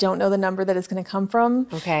call, and I don't know the number that it's going to come from.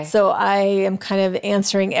 Okay. So I am kind of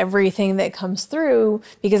answering everything that comes through,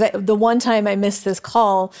 because the one time I missed this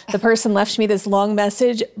call, the person left me this long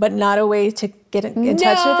message, but not a way to get in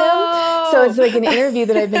touch with them. So it's like an interview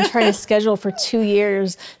that I've been trying to schedule for 2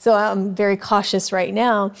 years. So I'm very cautious right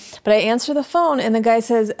now. But I answer the phone, and the guy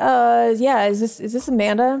says, "Yeah, is this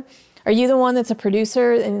Amanda? Are you the one that's a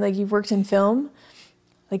producer and like you've worked in film?"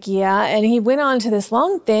 Like, yeah. And he went on to this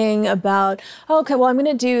long thing about, okay, well, I'm going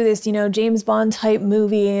to do this, James Bond type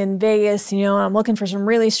movie in Vegas, I'm looking for some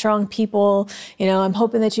really strong people, I'm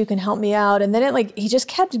hoping that you can help me out. And then he just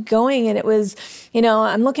kept going. And it was,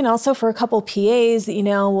 I'm looking also for a couple PAs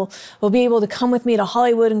that, will be able to come with me to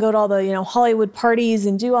Hollywood and go to all the, Hollywood parties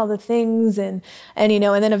and do all the things. And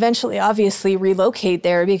then eventually, obviously, relocate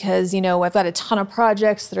there because, I've got a ton of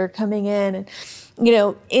projects that are coming in.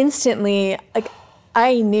 And, instantly,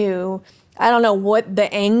 I knew, I don't know what the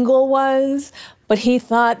angle was, but he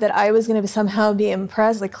thought that I was going to somehow be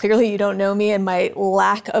impressed. Like, clearly you don't know me and my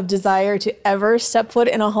lack of desire to ever step foot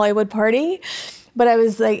in a Hollywood party. But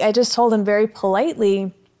I just told him very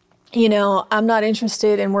politely, I'm not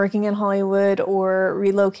interested in working in Hollywood or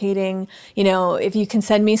relocating. If you can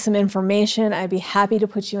send me some information, I'd be happy to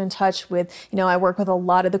put you in touch with, I work with a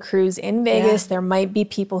lot of the crews in Vegas. Yeah. There might be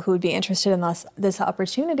people who would be interested in this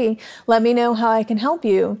opportunity. Let me know how I can help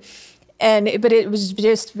you. But it was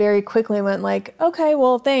just very quickly went like, okay,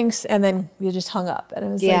 well, thanks. And then we just hung up. And it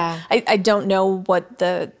was I don't know what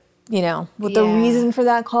the reason for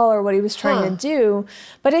that call or what he was trying to do.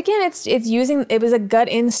 But again, it was a gut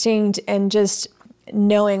instinct and just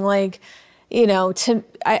knowing I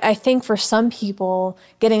think for some people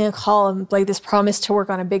getting a call and like this promise to work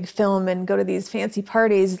on a big film and go to these fancy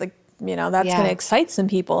parties, that's going to excite some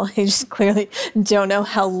people. I just clearly don't know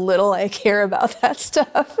how little I care about that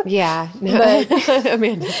stuff. Yeah. No. But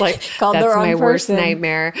Amanda's like, called that's the wrong my person. Worst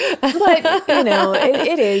nightmare. But,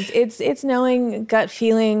 it is. It's knowing, gut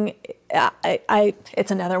feeling.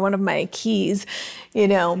 It's another one of my keys, but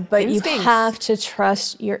instincts. You have to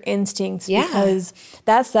trust your instincts because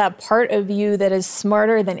that's that part of you that is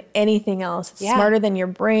smarter than anything else. It's smarter than your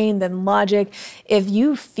brain, than logic. If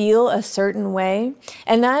you feel a certain way,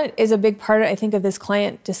 and that is a big part, I think, of this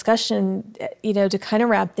client discussion, to kind of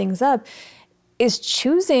wrap things up, is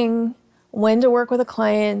choosing when to work with a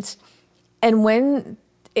client and when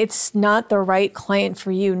it's not the right client for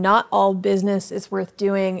you. Not all business is worth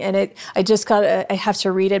doing. And I have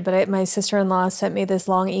to read it, but my sister-in-law sent me this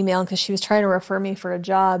long email because she was trying to refer me for a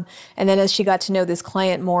job. And then as she got to know this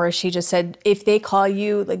client more, she just said, if they call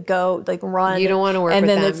you, go, run. You don't want to work with them.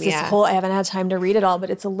 And then it's this whole, I haven't had time to read it all, but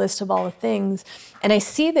it's a list of all the things. And I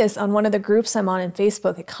see this on one of the groups I'm on in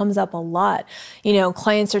Facebook. It comes up a lot.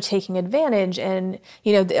 Clients are taking advantage and,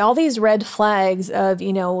 all these red flags of,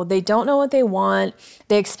 they don't know what they want.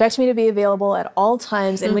 They expect me to be available at all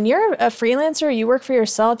times. And when you're a freelancer, you work for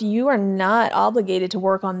yourself, you are not obligated to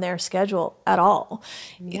work on their schedule at all.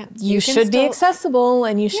 Yeah. You should be accessible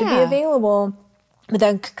and you should be available. But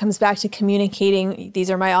then it comes back to communicating,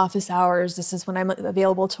 these are my office hours, this is when I'm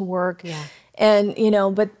available to work. Yeah. And,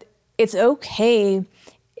 but it's okay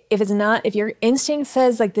if your instinct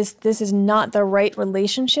says this is not the right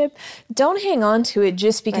relationship, don't hang on to it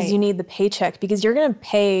just because you need the paycheck, because you're going to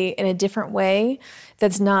pay in a different way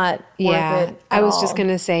that's not worth it. I was just going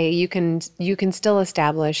to say you can still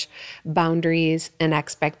establish boundaries and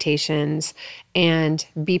expectations and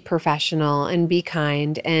be professional and be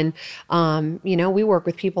kind. And, we work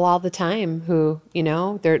with people all the time who,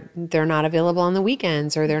 they're not available on the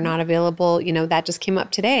weekends or they're not available, that just came up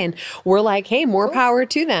today and we're like, hey, more power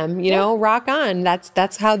to them, rock on.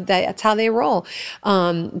 That's how they roll.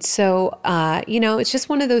 It's just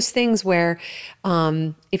one of those things where,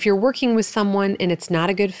 if you're working with someone and it's not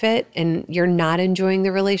a good fit and you're not enjoying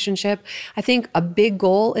the relationship, I think a big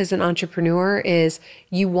goal as an entrepreneur is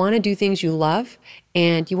you want to do things you love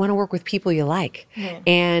and you want to work with people you like. Yeah.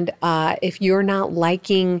 And if you're not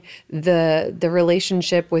liking the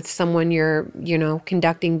relationship with someone you're,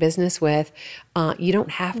 conducting business with, you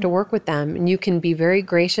don't have to work with them. And you can be very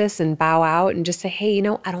gracious and bow out and just say, hey,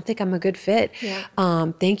 I don't think I'm a good fit. Yeah.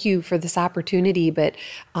 Thank you for this opportunity, but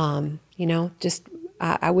I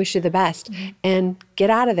wish you the best, and get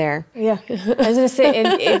out of there. Yeah, I was going to say,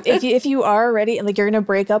 and if you are ready, and you're going to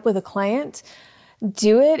break up with a client,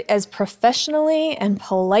 do it as professionally and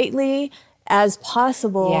politely as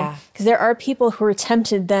possible. Yeah. Because there are people who are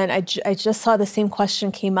tempted then. I just saw the same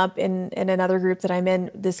question came up in another group that I'm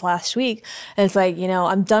in this last week. And it's like,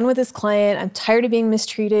 I'm done with this client. I'm tired of being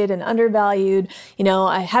mistreated and undervalued.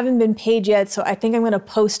 I haven't been paid yet. So I think I'm going to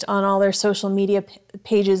post on all their social media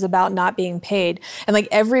pages about not being paid. And like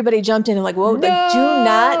everybody jumped in and like, whoa, like, do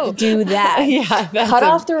not do that. Cut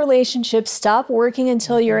off the relationship. Stop working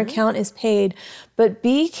until your account is paid. But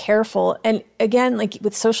be careful. And again, like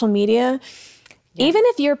with social media, even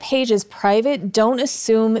if your page is private, don't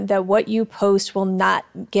assume that what you post will not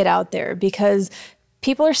get out there, because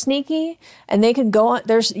people are sneaky and they could go on.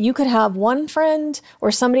 You could have one friend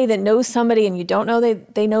or somebody that knows somebody and you don't know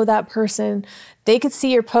they know that person. They could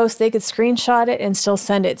see your post, they could screenshot it and still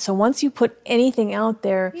send it. So once you put anything out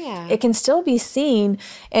there, it can still be seen.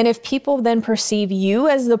 And if people then perceive you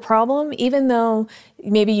as the problem, even though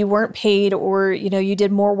maybe you weren't paid or, you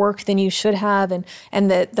did more work than you should have, and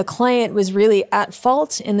the client was really at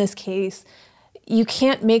fault in this case, you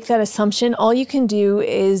can't make that assumption. All you can do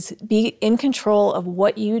is be in control of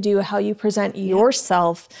what you do, how you present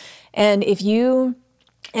yourself. And if you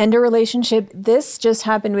end a relationship, this just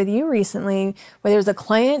happened with you recently, where there's a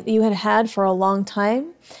client you had for a long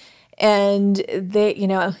time, and they,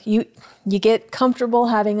 you get comfortable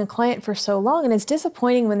having a client for so long, and it's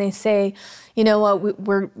disappointing when they say,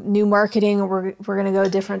 we're new marketing, or we're going to go a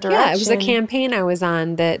different direction. Yeah, it was a campaign I was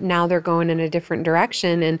on that now they're going in a different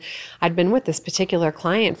direction. And I'd been with this particular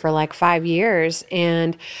client for like 5 years,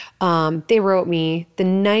 and they wrote me the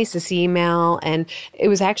nicest email, and it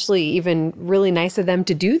was actually even really nice of them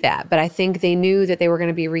to do that. But I think they knew that they were going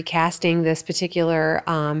to be recasting this particular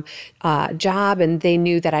job, and they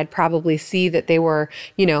knew that I'd probably see that they were,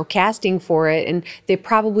 casting for it, and they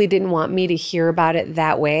probably didn't want me to hear about it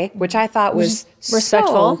that way, which I thought was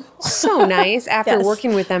respectful. So nice after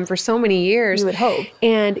working with them for so many years. You would hope.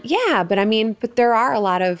 And but there are a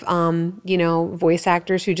lot of, voice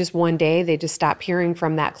actors who just one day they just stop hearing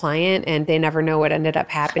from that client and they never know what ended up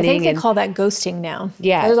happening. I think they call that ghosting now.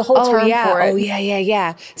 Yeah. There's a whole term for it. Oh,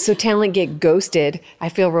 yeah. So talent get ghosted. I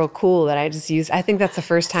feel real cool that I just I think that's the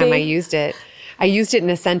first time I used it. I used it in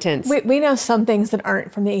a sentence. We know some things that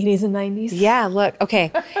aren't from the 80s and 90s. Yeah, look,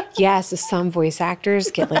 okay. Yeah, so some voice actors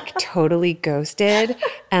get like totally ghosted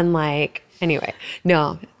and like, anyway,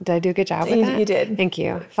 no, did I do a good job with that? You did. Thank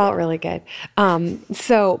you. Felt really good.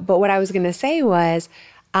 But what I was going to say was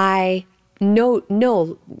I don't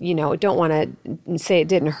want to say it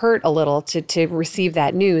didn't hurt a little to receive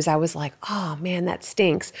that news. I was like, oh man, that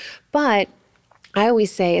stinks. But I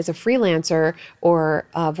always say as a freelancer or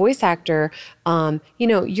a voice actor,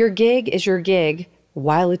 your gig is your gig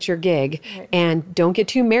while it's your gig. Right. And don't get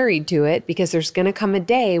too married to it, because there's going to come a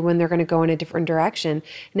day when they're going to go in a different direction.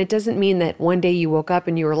 And it doesn't mean that one day you woke up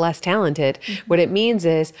and you were less talented. Mm-hmm. What it means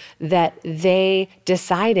is that they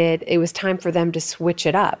decided it was time for them to switch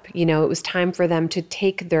it up. It was time for them to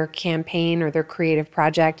take their campaign or their creative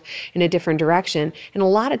project in a different direction. And a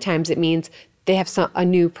lot of times it means they have a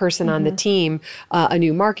new person on the team, a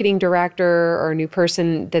new marketing director or a new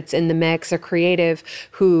person that's in the mix, a creative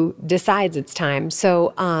who decides it's time.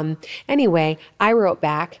 So anyway, I wrote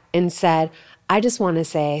back and said, I just want to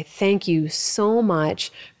say thank you so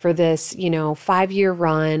much for this, 5-year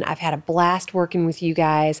run. I've had a blast working with you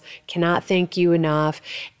guys. Cannot thank you enough.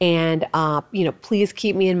 And, please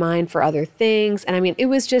keep me in mind for other things. And I mean, it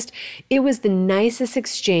was the nicest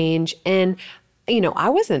exchange. And I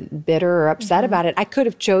wasn't bitter or upset about it. I could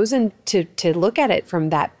have chosen to look at it from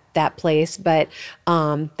that place, but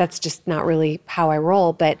that's just not really how I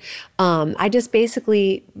roll. But I just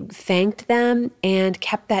basically thanked them and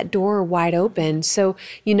kept that door wide open. So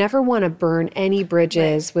you never want to burn any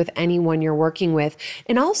bridges with anyone you're working with.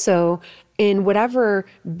 And also, in whatever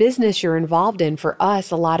business you're involved in, for us,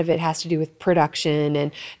 a lot of it has to do with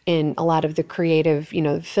production and a lot of the creative,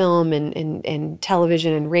 film and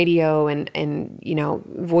television and radio and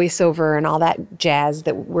voiceover and all that jazz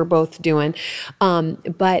that we're both doing.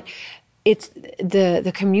 But it's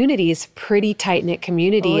the community is pretty tight-knit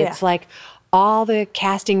community. Oh, yeah. It's like all the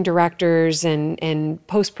casting directors and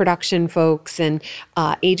post-production folks and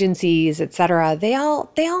agencies, et cetera, they all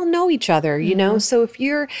know each other, mm-hmm. So if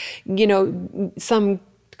you're, some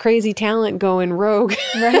crazy talent going rogue,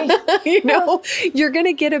 right? You're going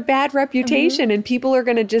to get a bad reputation, mm-hmm. and people are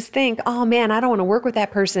going to just think, oh man, I don't want to work with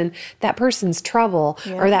that person. That person's trouble,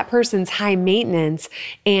 or that person's high maintenance.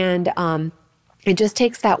 And, it just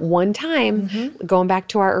takes that one time, mm-hmm. going back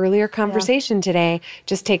to our earlier conversation today,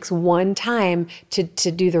 just takes one time to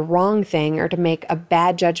do the wrong thing or to make a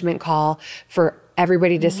bad judgment call for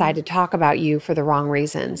everybody to decide to talk about you for the wrong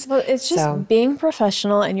reasons. Well, it's just being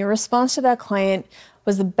professional, and your response to that client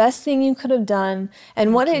was the best thing you could have done.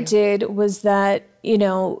 And what it did was that, you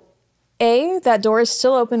know, that door is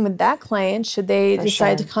still open with that client should they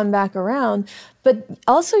decide to come back around. But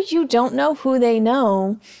also you don't know who they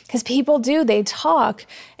know, because people do, they talk.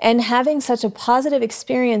 And having such a positive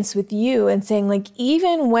experience with you and saying, like,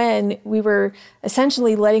 even when we were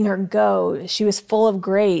essentially letting her go, she was full of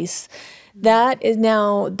grace. That is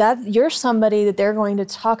now, that you're somebody that they're going to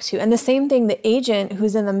talk to. And the same thing, the agent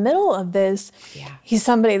who's in the middle of this, he's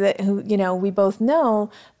somebody who, you know, we both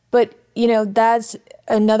know, but you know, that's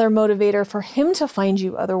another motivator for him to find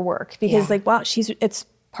you other work, because like, wow, it's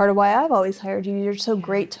part of why I've always hired you. You're so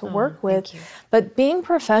great to work with. But being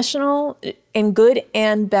professional in good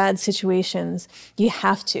and bad situations, you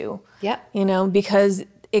have to, you know, because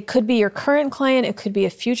it could be your current client, it could be a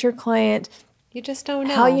future client. You just don't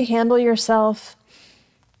know. How you handle yourself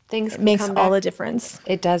makes all the difference.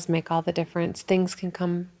 It does make all the difference. Things can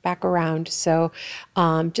come back around. So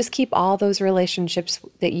just keep all those relationships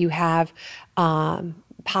that you have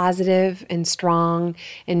positive and strong,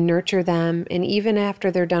 and nurture them. And even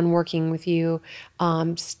after they're done working with you,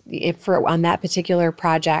 on that particular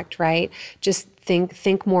project, right? Just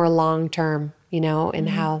think more long term, you know, and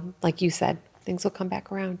how, like you said, things will come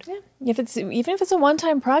back around. Yeah. Even if it's a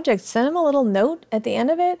one-time project, send them a little note at the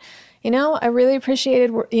end of it. You know, I really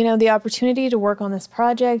appreciated, you know, the opportunity to work on this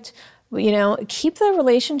project. You know, keep the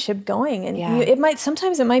relationship going. And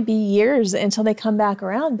sometimes it might be years until they come back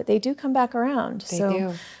around, but they do come back around. They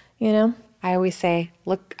do. You know, I always say,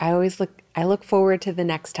 I look forward to the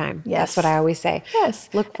next time. Yes. That's what I always say. Yes.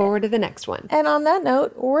 Look forward to the next one. And on that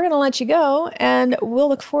note, we're going to let you go, and we'll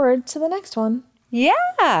look forward to the next one.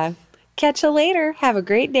 Yeah. Catch you later. Have a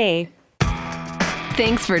great day.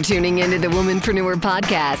 Thanks for tuning into the Womanpreneur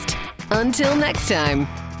Podcast. Until next time,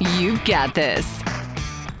 you've got this.